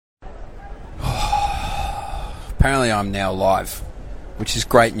apparently I'm now live, which is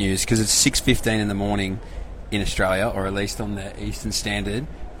great news because it's 6:15 in the morning in Australia, or at least on the Eastern Standard.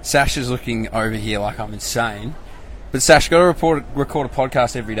 Sasha's looking over here like I'm insane. But Sash, got to record a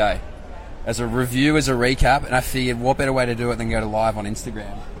podcast every day. As a review, as a recap, and I figured what better way to do it than go to live on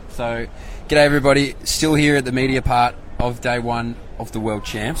Instagram. So, g'day everybody, still here at the media part of day one of the World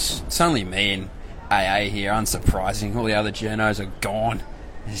Champs. It's only me and AA here, unsurprising. All the other journos are gone.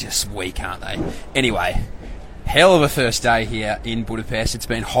 They're just weak, aren't they? Anyway, hell of a first day here in Budapest. It's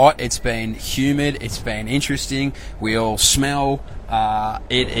been hot, it's been humid, it's been interesting. We all smell.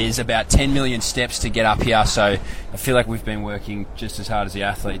 It is about 10 million steps to get up here, so I feel like we've been working just as hard as the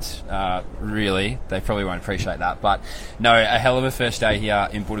athletes, really. They probably won't appreciate that. But no, a hell of a first day here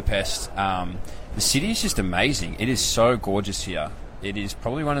in Budapest. The city is just amazing. It is so gorgeous here. It is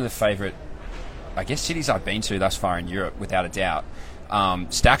probably one of the favourite, I guess, cities I've been to thus far in Europe, without a doubt.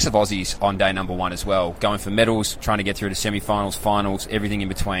 Stacks of Aussies on day number one as well, going for medals, trying to get through to semi-finals, finals, everything in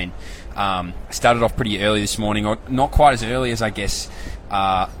between. Started off pretty early this morning, or not quite as early as I guess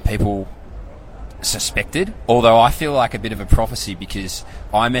people suspected, although I feel like a bit of a prophecy because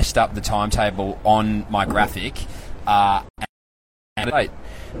I messed up the timetable on my graphic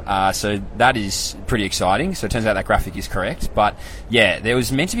so that is pretty exciting. So it turns out that graphic is correct. But yeah, there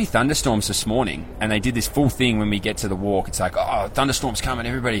was meant to be thunderstorms this morning, and they did this full thing when we get to the walk. It's like, oh, thunderstorms coming,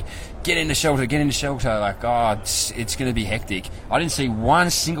 everybody get into shelter. Like, oh, it's going to be hectic. I didn't see one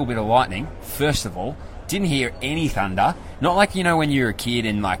single bit of lightning, first of all. Didn't hear any thunder. Not like, you know, when you're a kid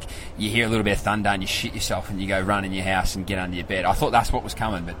and like you hear a little bit of thunder and you shit yourself and you go run in your house and get under your bed. I thought that's what was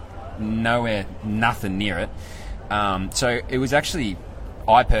coming, but nowhere, nothing near it. So it was actually,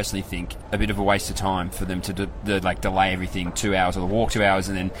 I personally think, a bit of a waste of time for them to delay everything 2 hours, or the walk 2 hours,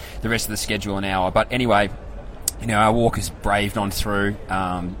 and then the rest of the schedule an hour. But anyway, you know, our walk has braved on through.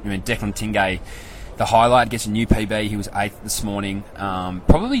 Declan Tingay, the highlight, gets a new PB. He was 8th this morning.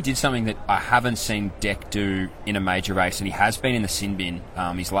 Probably did something that I haven't seen Dec do in a major race, and he has been in the sin bin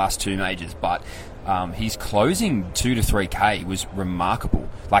his last two majors, but his closing 2 to 3k was remarkable.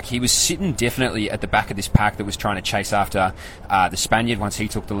 Like, he was sitting definitely at the back of this pack that was trying to chase after the Spaniard once he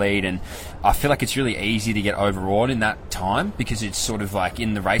took the lead, and I feel like it's really easy to get overawed in that time because it's sort of like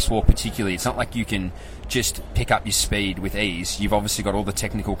in the race walk particularly, it's not like you can just pick up your speed with ease. You've obviously got all the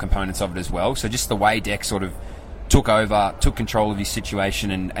technical components of it as well. So just the way Dec sort of took control of his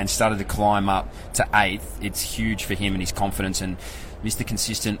situation and started to climb up to 8th, it's huge for him and his confidence. And Mr.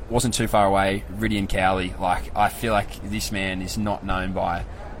 Consistent wasn't too far away, Rydian Cowley. Like, I feel like this man is not known by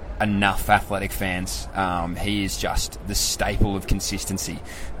enough athletic fans. He is just the staple of consistency.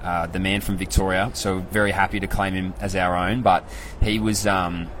 The man from Victoria, so very happy to claim him as our own. But he was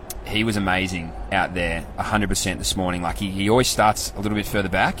amazing out there, 100% this morning. Like, he always starts a little bit further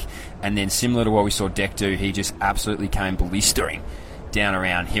back, and then similar to what we saw Dec do, he just absolutely came blistering down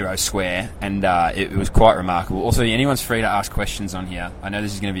around Hero Square, and it was quite remarkable. Also, anyone's free to ask questions on here. I know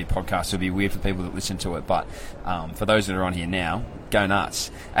this is going to be a podcast, so it'll be weird for people that listen to it, but for those that are on here now, go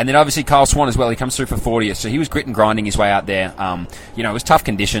nuts. And then obviously Kyle Swan as well, he comes through for 40th, so he was grit and grinding his way out there. It was tough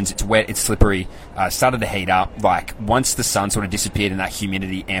conditions, it's wet, it's slippery, started to heat up. Like, once the sun sort of disappeared and that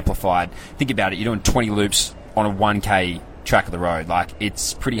humidity amplified, think about it, you're doing 20 loops on a 1k track of the road. Like,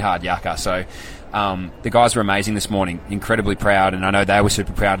 it's pretty hard yakka. So the guys were amazing this morning, incredibly proud, and I know they were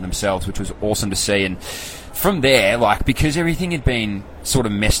super proud of themselves, which was awesome to see. And from there, like, because everything had been sort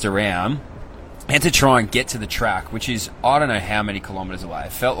of messed around, I had to try and get to the track, which is, I don't know how many kilometres away.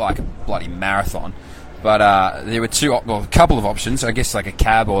 It felt like a bloody marathon. But there were a couple of options, I guess, like a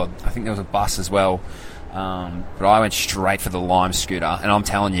cab, or I think there was a bus as well. But I went straight for the Lime scooter, and I'm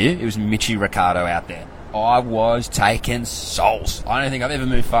telling you, it was Michi Ricardo out there. I was taking souls. I don't think I've ever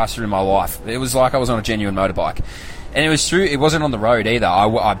moved faster in my life. It was like I was on a genuine motorbike. And it was true, it wasn't on the road either.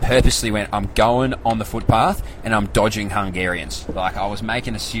 I purposely went, I'm going on the footpath and I'm dodging Hungarians. Like, I was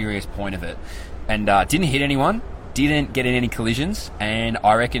making a serious point of it. And didn't hit anyone, didn't get in any collisions, and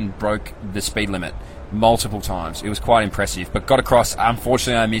I reckon broke the speed limit multiple times. It was quite impressive. But got across,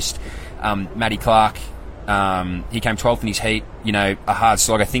 unfortunately I missed Matty Clark. He came 12th in his heat, a hard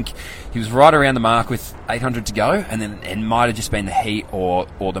slog. I think he was right around the mark with 800 to go, and then it might have just been the heat or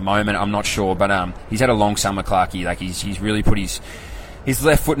the moment, I'm not sure. But he's had a long summer, Clarky. Like, he's really put his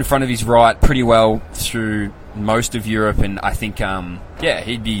left foot in front of his right pretty well through most of Europe, and I think,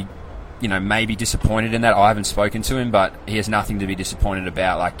 he'd be, maybe disappointed in that. I haven't spoken to him, but he has nothing to be disappointed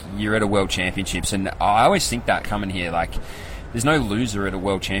about. Like, you're at a World Championships, and I always think that coming here, like, there's no loser at a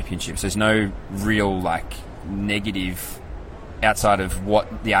World Championships. There's no real, like, negative outside of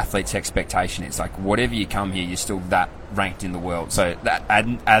what the athlete's expectation is. Like, whatever you come here, you're still that ranked in the world. So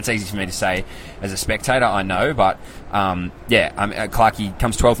that's easy for me to say as a spectator, I know. But, Clarkey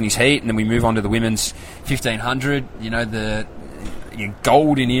comes 12th in his heat, and then we move on to the women's 1500. You know, the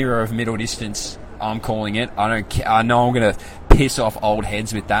golden era of middle distance, I'm calling it. I know I'm going to piss off old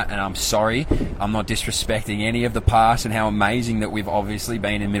heads with that, and I'm sorry. I'm not disrespecting any of the past and how amazing that we've obviously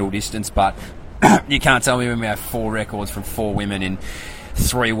been in middle distance, but you can't tell me when we have 4 records from 4 women in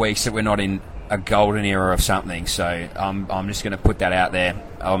 3 weeks that we're not in a golden era of something. So I'm just going to put that out there.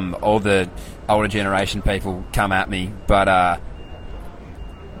 All the older generation people come at me, but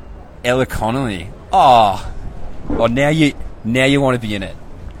Ella Connolly. Now you want to be in it.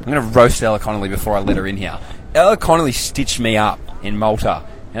 I'm going to roast Ella Connolly before I let her in here. Ella Connolly stitched me up in Malta,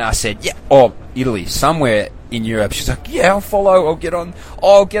 and I said, Italy, somewhere in Europe. She's like, I'll follow, I'll get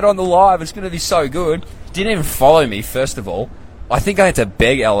on the live, it's going to be so good. Didn't even follow me, first of all. I think I had to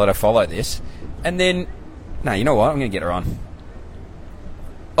beg Ella to follow this. And then, no, you know what, I'm going to get her on.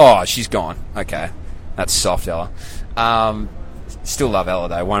 Oh, she's gone. Okay. That's soft, Ella. Still love Ella,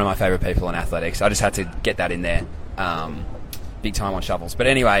 though. One of my favourite people in athletics. I just had to get that in there. Big time on shovels. But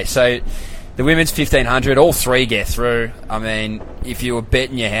anyway, so the women's 1500, all 3 get through. I mean, if you were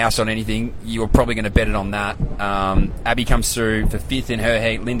betting your house on anything, you were probably going to bet it on that. Abby comes through for 5th in her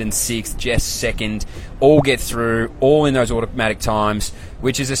heat, Lyndon 6th, Jess 2nd. All get through, all in those automatic times,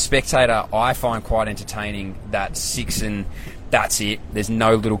 which as a spectator, I find quite entertaining. That 6 and that's it. There's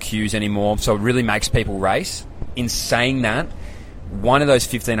no little cues anymore, so it really makes people race. In saying that, one of those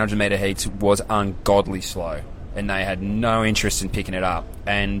 1500 metre heats was ungodly slow, and they had no interest in picking it up,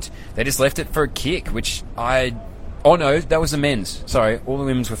 and they just left it for a kick, which oh no, that was the men's. Sorry, all the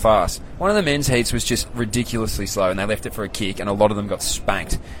women's were fast. One of the men's heats was just ridiculously slow, and they left it for a kick, and a lot of them got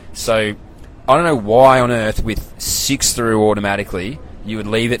spanked. So I don't know why on earth, with 6 through automatically, you would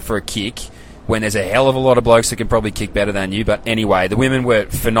leave it for a kick when there's a hell of a lot of blokes that can probably kick better than you. But anyway, the women were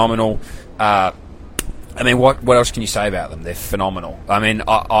phenomenal. I mean, what else can you say about them? They're phenomenal. I mean,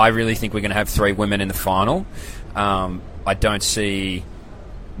 I really think we're going to have 3 women in the final. I don't see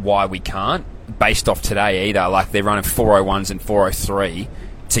why we can't, based off today either. Like, they're running 401s and 403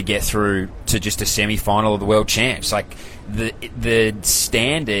 to get through to just a semi-final of the World Champs. Like, the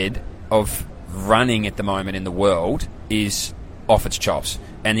standard of running at the moment in the world is off its chops,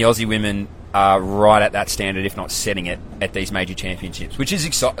 and the Aussie women are right at that standard, if not setting it at these major championships, which is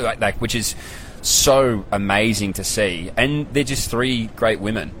which is so amazing to see. And they're just 3 great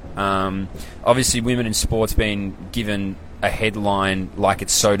women. Obviously, women in sport's been given a headline like it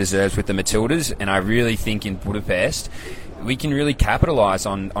so deserves with the Matildas, and I really think in Budapest we can really capitalise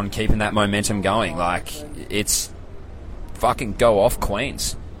on keeping that momentum going. Like, it's fucking go off,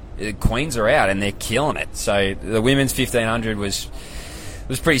 Queens. The Queens are out and they're killing it. So the women's 1500 was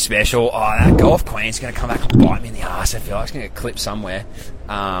pretty special. Oh, that go off Queen's going to come back and bite me in the arse. I feel like it's going to get clipped somewhere.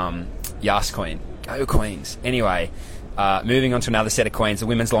 Yes, Queen. Go Queens. Anyway, moving on to another set of Queens. The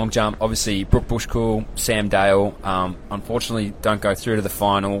women's long jump, obviously Brooke Bushkuhl, Sam Dale, unfortunately don't go through to the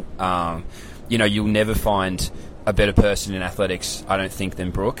final. You'll never find a better person in athletics, I don't think, than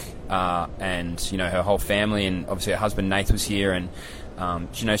Brooke. And her whole family, and obviously her husband Nath was here, and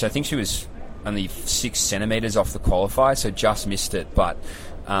so I think she was only 6 centimetres off the qualifier, so just missed it. But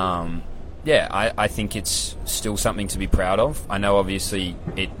I think it's still something to be proud of. I know obviously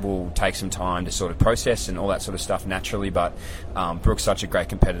it will take some time to sort of process and all that sort of stuff naturally, but Brooke's such a great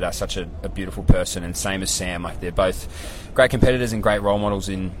competitor, such a beautiful person, and same as Sam. Like, they're both great competitors and great role models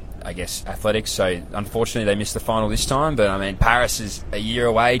in, I guess, athletics. So unfortunately they missed the final this time, but I mean, Paris is a year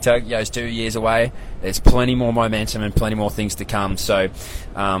away, Tokyo's 2 years away. There's plenty more momentum and plenty more things to come. So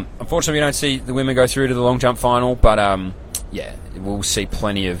unfortunately we don't see the women go through to the long jump final, but we'll see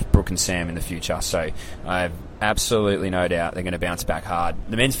plenty of Brooke and Sam in the future. So I have absolutely no doubt they're going to bounce back hard.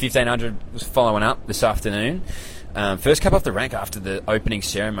 The men's 1500 was following up this afternoon. First cab off the rank after the opening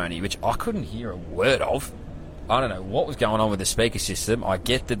ceremony, which I couldn't hear a word of. I don't know what was going on with the speaker system. I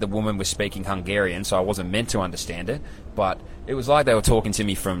get that the woman was speaking Hungarian, so I wasn't meant to understand it, but it was like they were talking to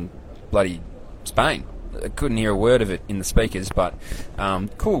me from bloody Spain. I couldn't hear a word of it in the speakers, but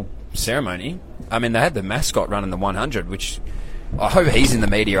cool ceremony. I mean, they had the mascot running the 100, which I hope he's in the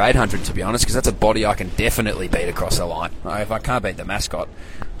media 800, to be honest, because that's a body I can definitely beat across the line. If I can't beat the mascot,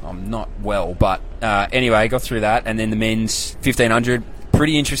 I'm not well. But anyway, got through that, and then the men's 1500,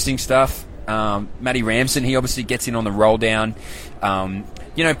 pretty interesting stuff. Matty Ramson, he obviously gets in on the roll down.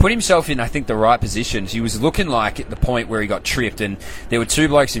 Put himself in, I think, the right positions. He was looking like at the point where he got tripped, and there were 2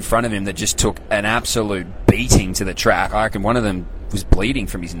 blokes in front of him that just took an absolute beating to the track. I reckon one of them was bleeding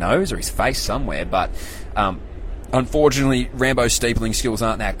from his nose or his face somewhere, but unfortunately, Rambo's steepling skills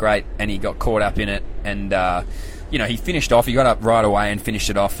aren't that great, and he got caught up in it. And, he finished off. He got up right away and finished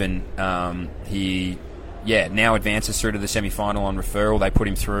it off, and he now advances through to the semi-final on referral. They put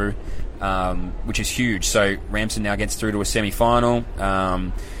him through, which is huge. So Ramson now gets through to a semi-final.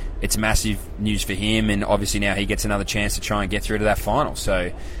 It's massive news for him, and obviously now he gets another chance to try and get through to that final.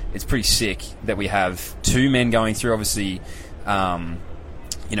 So it's pretty sick that we have two men going through. Obviously,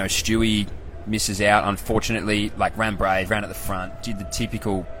 Stewie misses out, unfortunately. Like, ran brave, ran at the front, did the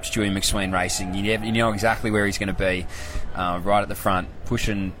typical Stewie McSween racing. You know exactly where he's going to be, right at the front,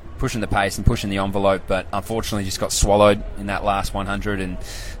 pushing the pace and pushing the envelope, but unfortunately just got swallowed in that last 100. And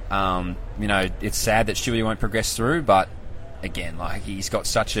it's sad that Stewie won't progress through, but again, like, he's got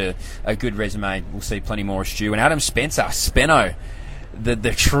such a good resume. We'll see plenty more of Stu. And Adam Spencer, Spenno,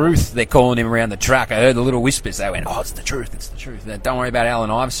 the truth, they're calling him around the track. I heard the little whispers. They went, it's the truth, it's the truth. Don't worry about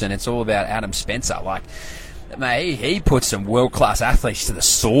Allen Iverson, it's all about Adam Spencer. Like, mate, he put some world-class athletes to the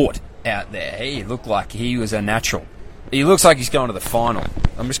sword out there. He looked like he was a natural. He looks like he's going to the final.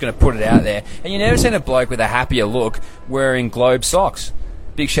 I'm just going to put it out there. And you never seen a bloke with a happier look wearing Globe socks.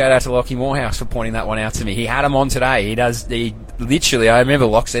 Big shout out to Lockie Morehouse for pointing that one out to me. He had them on today. He literally, I remember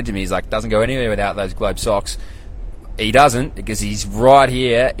Locke said to me, he's like, doesn't go anywhere without those Globe socks. He doesn't, because he's right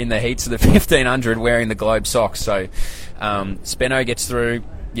here in the heats of the 1500 wearing the Globe socks. So Spenno gets through.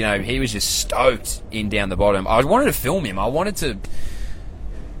 He was just stoked in down the bottom. I wanted to film him. I wanted to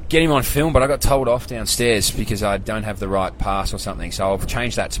get him on film, but I got told off downstairs because I don't have the right pass or something. So I'll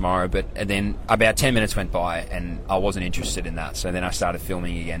change that tomorrow. And then about 10 minutes went by and I wasn't interested in that. So then I started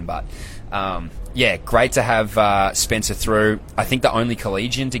filming again. But great to have Spencer through. I think the only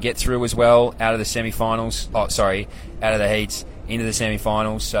collegian to get through as well out of the semi-finals. Out of the heats into the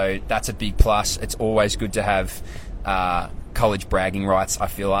semi-finals. So that's a big plus. It's always good to have college bragging rights, I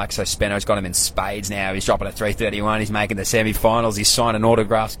feel like. So Spenno's got him in spades now. He's dropping a 331. He's making the semi-finals. He's signing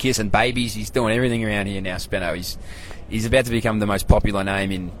autographs, kissing babies. He's doing everything around here now, Spenno. He's about to become the most popular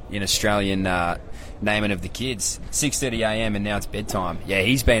name in Australian naming of the kids. 6:30am and now it's bedtime. Yeah,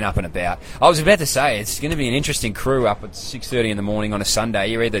 he's been up and about. I was about to say, it's going to be an interesting crew up at 6:30 in the morning on a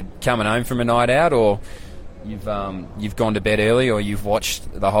Sunday. You're either coming home from a night out, or you've gone to bed early, or you've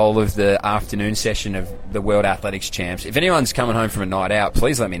watched the whole of the afternoon session of the World Athletics Champs. If anyone's coming home from a night out,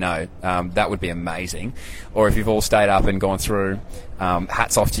 please let me know. That would be amazing. Or if you've all stayed up and gone through,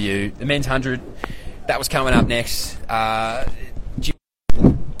 hats off to you. The men's 100, that was coming up next.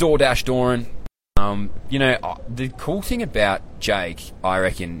 DoorDash Doran. The cool thing about Jake, I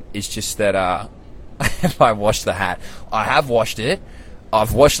reckon, is just that I washed the hat. I have washed it.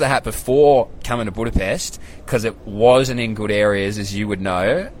 I've washed the hat before coming to Budapest because it wasn't in good areas, as you would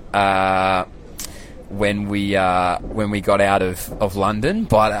know, when we got out of London.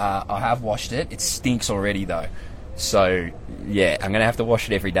 But I have washed it. It stinks already though, so yeah, I'm gonna have to wash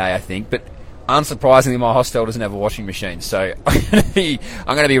it every day, I think. But unsurprisingly, my hostel doesn't have a washing machine, so I'm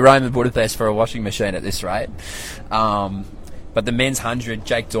gonna be roaming Budapest for a washing machine at this rate. But the men's 100,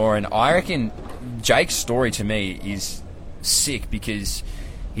 Jake Doran, I reckon Jake's story to me is sick because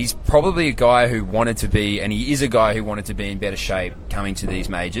he's probably a guy who wanted to be, and he is a guy who wanted to be in better shape coming to these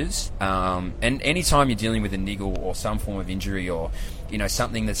majors. And anytime you're dealing with a niggle or some form of injury, or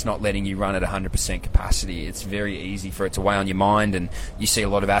something that's not letting you run at 100% capacity, it's very easy for it to weigh on your mind. And you see a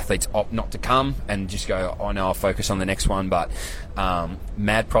lot of athletes opt not to come and just go, oh no, I'll focus on the next one. But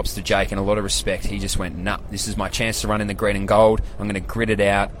mad props to Jake, and a lot of respect. He just went, nah, this is my chance to run in the green and gold. I'm going to grit it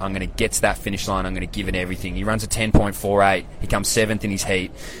out. I'm going to get to that finish line. I'm going to give it everything. He runs a 10.48. He comes 7th in his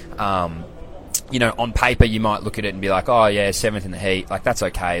heat. On paper you might look at it and be like, oh yeah, 7th in the heat, like that's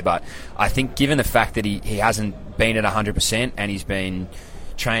okay. But I think given the fact that he hasn't been at 100% and he's been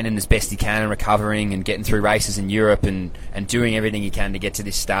training as best he can and recovering and getting through races in Europe and doing everything he can to get to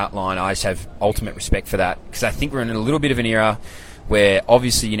this start line, I just have ultimate respect for that, because I think we're in a little bit of an era where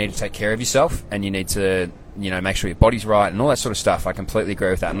obviously you need to take care of yourself and you need to make sure your body's right and all that sort of stuff. I completely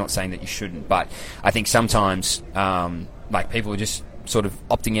agree with that. I'm not saying that you shouldn't, but I think sometimes people are just sort of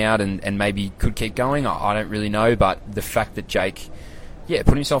opting out and maybe could keep going. I don't really know, but the fact that Jake,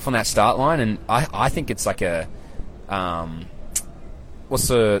 put himself on that start line, and I think it's like a I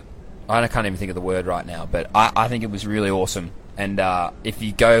can't even think of the word right now, but I think it was really awesome. And if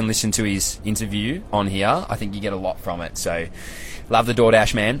you go and listen to his interview on here, I think you get a lot from it. So love the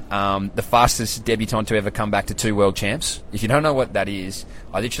DoorDash man. The fastest debutant to ever come back to 2 world champs. If you don't know what that is,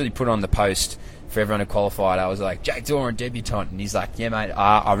 I literally put on the post for everyone who qualified. I was like, Jake Doran, debutant. And he's like, yeah, mate,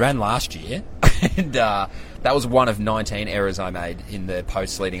 I ran last year. and that was one of 19 errors I made in the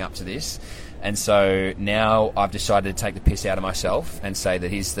posts leading up to this. And so now I've decided to take the piss out of myself and say that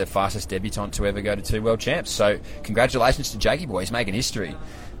he's the fastest debutant to ever go to 2 World Champs. So congratulations to Jakey boy. He's making history.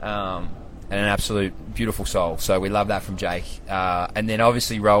 And an absolute beautiful soul. So we love that from Jake. And then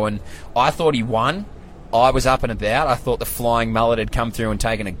obviously Rowan, I thought he won. I was up and about. I thought the flying mullet had come through and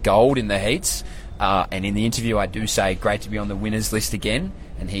taken a gold in the heats. And in the interview I do say, great to be on the winners list again.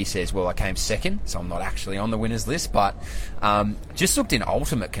 And he says, well, I came second, so I'm not actually on the winners list, but just looked in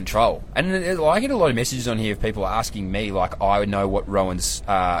ultimate control. And I get a lot of messages on here of people asking me, like, I know what Rowan's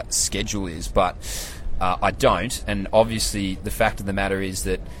schedule is, but I don't. And obviously, the fact of the matter is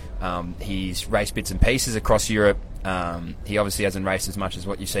that he's raced bits and pieces across Europe. He obviously hasn't raced as much as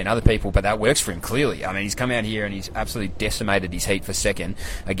what you've seen other people, but that works for him clearly. I mean, he's come out here and he's absolutely decimated his heat for second.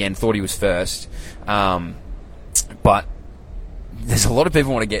 Again, thought he was first. But there's a lot of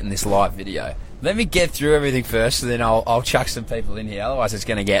people want to get in this live video. Let me get through everything first, and then I'll chuck some people in here. Otherwise, it's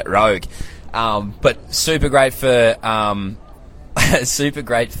going to get rogue. But super great for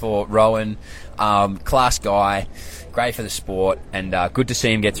Rowan. Class guy, great for the sport, and good to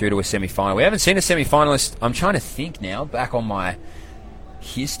see him get through to a semi-final. We haven't seen a semi-finalist. I'm trying to think now, back on my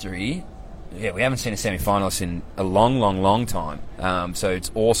history. Yeah, we haven't seen a semi-finalist in a long time. So it's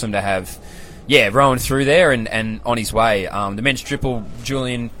awesome to have. Yeah, Rowan through there and on his way. The men's triple,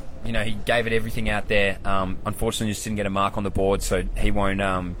 Julian, he gave it everything out there. Unfortunately, just didn't get a mark on the board, so he won't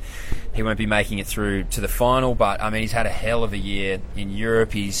be making it through to the final. But I mean, he's had a hell of a year in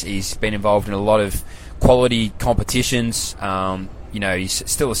Europe. He's been involved in a lot of quality competitions. He's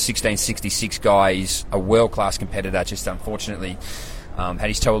still a 1666 guy. He's a world class competitor. Just unfortunately. Had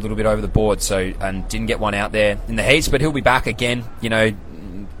his toe a little bit over the board, and didn't get one out there in the heats. But he'll be back again.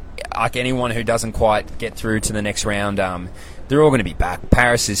 Like anyone who doesn't quite get through to the next round, they're all going to be back.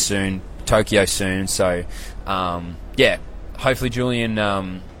 Paris is soon, Tokyo soon. So, hopefully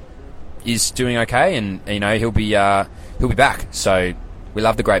Julian is doing okay, and he'll be back. So we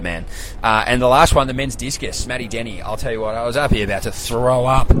love the great man. And the last one, the men's discus, Matty Denny. I'll tell you what, I was up here about to throw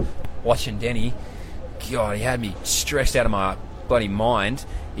up watching Denny. God, he had me stressed out of my bloody mind.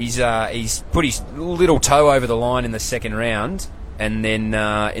 He's put his little toe over the line in the second round. And then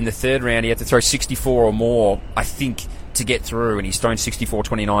in the third round, he had to throw 64 or more, I think, to get through. And he's thrown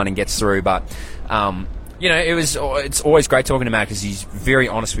 64.29 and gets through. But, it's always great talking to Matt because he's very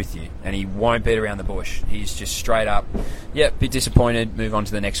honest with you. And he won't beat around the bush. He's just straight up, bit disappointed, move on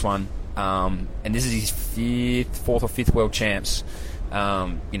to the next one. And this is his fourth or fifth World Champs.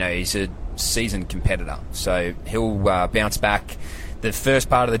 He's a seasoned competitor. So he'll bounce back. The first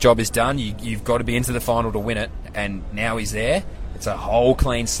part of the job is done. You've got to be into the final to win it. And now he's there. It's a whole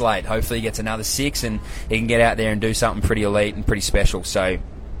clean slate. Hopefully he gets another 6 and he can get out there and do something pretty elite and pretty special. So,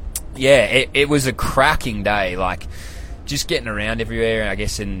 yeah, it was a cracking day. Like, just getting around everywhere, I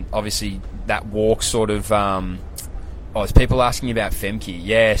guess, and obviously that walk sort of... there's people asking about Femke.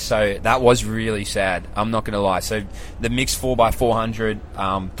 Yeah, so that was really sad. I'm not going to lie. So the mixed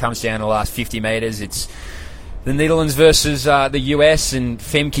 4x400 comes down the last 50 metres. It's the Netherlands versus the US, and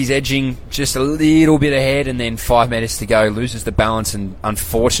Femke's edging just a little bit ahead, and then 5 metres to go, loses the balance and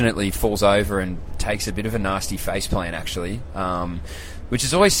unfortunately falls over and takes a bit of a nasty face plant, actually, which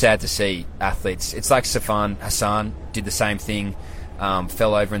is always sad to see athletes. It's like Safan Hassan did the same thing,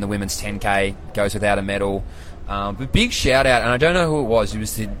 fell over in the women's 10K, goes without a medal. But big shout out, and I don't know who it was.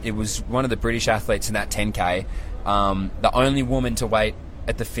 It was one of the British athletes in that 10K, the only woman to wait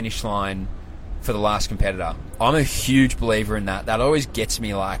at the finish line for the last competitor. I'm a huge believer in that. That always gets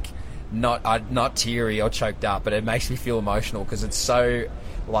me not teary or choked up, but it makes me feel emotional because it's so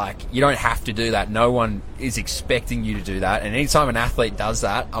you don't have to do that. No one is expecting you to do that. And anytime an athlete does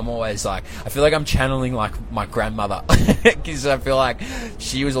that, I'm always I feel like I'm channeling my grandmother because I feel like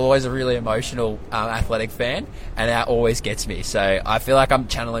she was always a really emotional athletic fan, and that always gets me. So I feel like I'm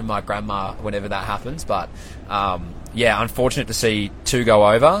channeling my grandma whenever that happens. But unfortunate to see 2 go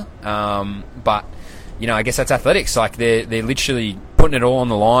over. But I guess that's athletics. They're literally putting it all on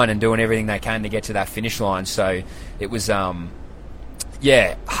the line and doing everything they can to get to that finish line. So it was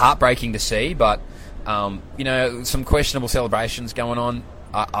heartbreaking to see. But some questionable celebrations going on.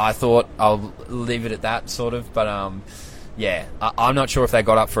 I thought I'll leave it at that sort of. But I'm not sure if they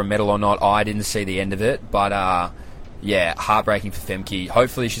got up for a medal or not. I didn't see the end of it. But yeah, heartbreaking for Femke.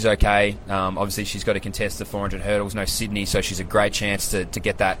 Hopefully she's okay. Obviously she's got to contest the 400 hurdles, no Sydney, so she's a great chance to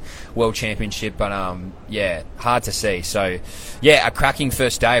get that World Championship. But yeah, hard to see. So yeah, a cracking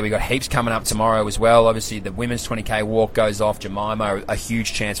first day. We got heaps coming up tomorrow as well. Obviously the women's 20k walk goes off. Jemima, a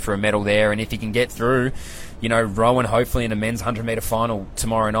huge chance for a medal there. And if you can get through, you know, Rowan hopefully in a men's 100 metre final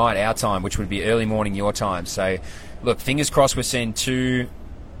tomorrow night, our time, which would be early morning your time. So look, fingers crossed we're seeing 2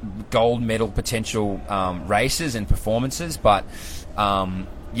 gold medal potential races and performances, but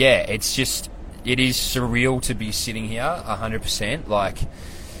yeah, it is surreal to be sitting here 100%. Like,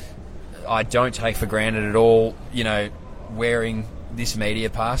 I don't take for granted at all, you know, wearing this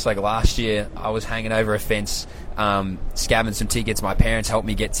media pass. Like last year I was hanging over a fence scabbing some tickets. My parents helped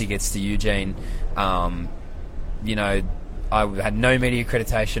me get tickets to Eugene. You know, I had no media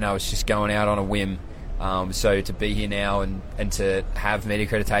accreditation. I was just going out on a whim. So to be here now and to have media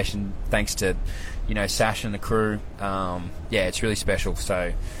accreditation, thanks to, you know, Sash and the crew, yeah, it's really special.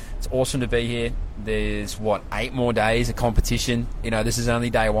 So it's awesome to be here. There's 8 more days of competition. You know, this is only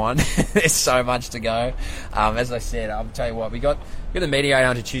day 1. There's so much to go. As I said, I'll tell you what, we got the Media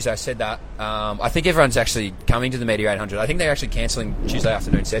 800 Tuesday. I said that. I think everyone's actually coming to the Media 800. I think they're actually cancelling Tuesday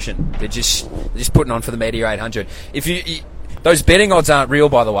afternoon session. They're just putting on for the Media 800. Those betting odds aren't real,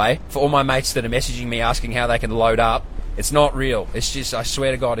 by the way. For all my mates that are messaging me asking how they can load up, it's not real. It's just, I swear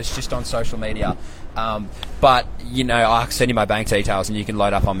to God, it's just on social media. But, you know, I'll send you my bank details and you can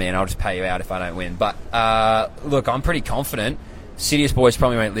load up on me and I'll just pay you out if I don't win. But, look, I'm pretty confident. Sidious boys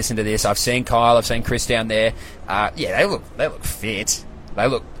probably won't listen to this. I've seen Kyle, I've seen Chris down there. Yeah, they look fit. They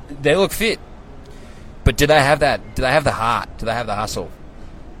look fit. But do they have that? Do they have the heart? Do they have the hustle?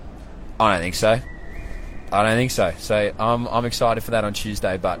 I don't think so. So I'm excited for that on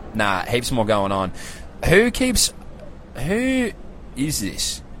Tuesday, but nah, heaps more going on. Who is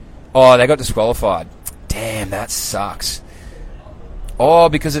this? Oh, they got disqualified. Damn, that sucks. Oh,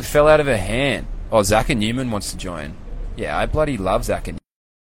 because it fell out of her hand. Oh, Zach and Newman wants to join. Yeah, I bloody love Zach and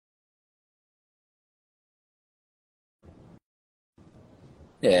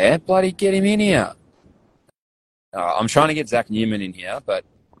yeah, bloody get him in here. I'm trying to get Zach Newman in here, but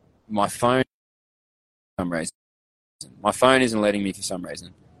my phone, for some reason. My phone isn't letting me for some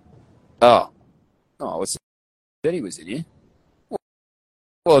reason. Oh, what's that? He was in here.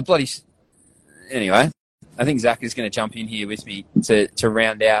 Well, bloody. Anyway, I think Zach is going to jump in here with me to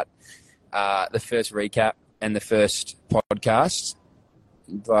round out the first recap and the first podcast.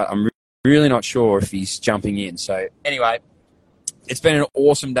 But I'm really not sure if he's jumping in. So anyway, it's been an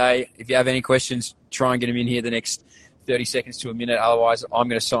awesome day. If you have any questions, try and get him in here the next 30 seconds to a minute. Otherwise, I'm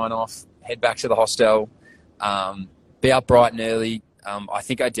going to sign off, head back to the hostel, be up bright and early. I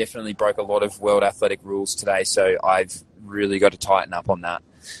think I definitely broke a lot of world athletic rules today, so I've really got to tighten up on that.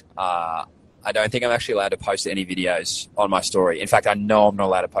 I don't think I'm actually allowed to post any videos on my story. In fact, I know I'm not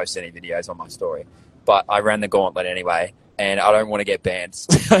allowed to post any videos on my story, but I ran the gauntlet anyway, and I don't want to get banned.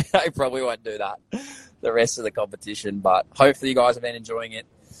 So I probably won't do that the rest of the competition, but hopefully you guys have been enjoying it.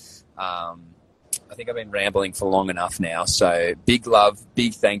 I think I've been rambling for long enough now, so big love,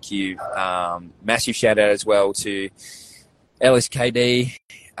 big thank you. Massive shout out as well to LSKD,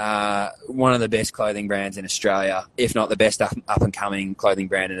 one of the best clothing brands in Australia, if not the best up-and-coming clothing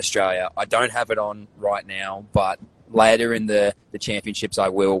brand in Australia. I don't have it on right now, but later in the championships I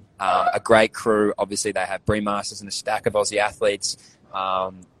will. A great crew. Obviously, they have Bree Masters and a stack of Aussie athletes.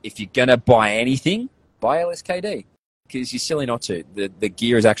 If you're going to buy anything, buy LSKD, because you're silly not to. The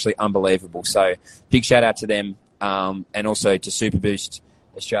gear is actually unbelievable. So big shout-out to them, and also to Super Boost,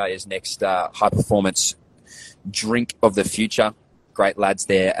 Australia's next high-performance drink of the future. Great lads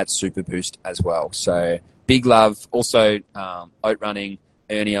there at Super Boost as well. So big love. Also, Oat Running,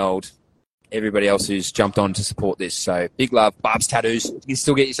 Ernie Old, everybody else who's jumped on to support this. So big love. Barb's Tattoos. You can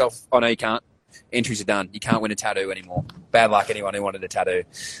still get yourself... Oh, no, you can't. Entries are done. You can't win a tattoo anymore. Bad luck anyone who wanted a tattoo.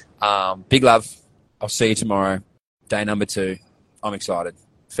 Big love. I'll see you tomorrow. Day number 2. I'm excited.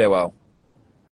 Farewell.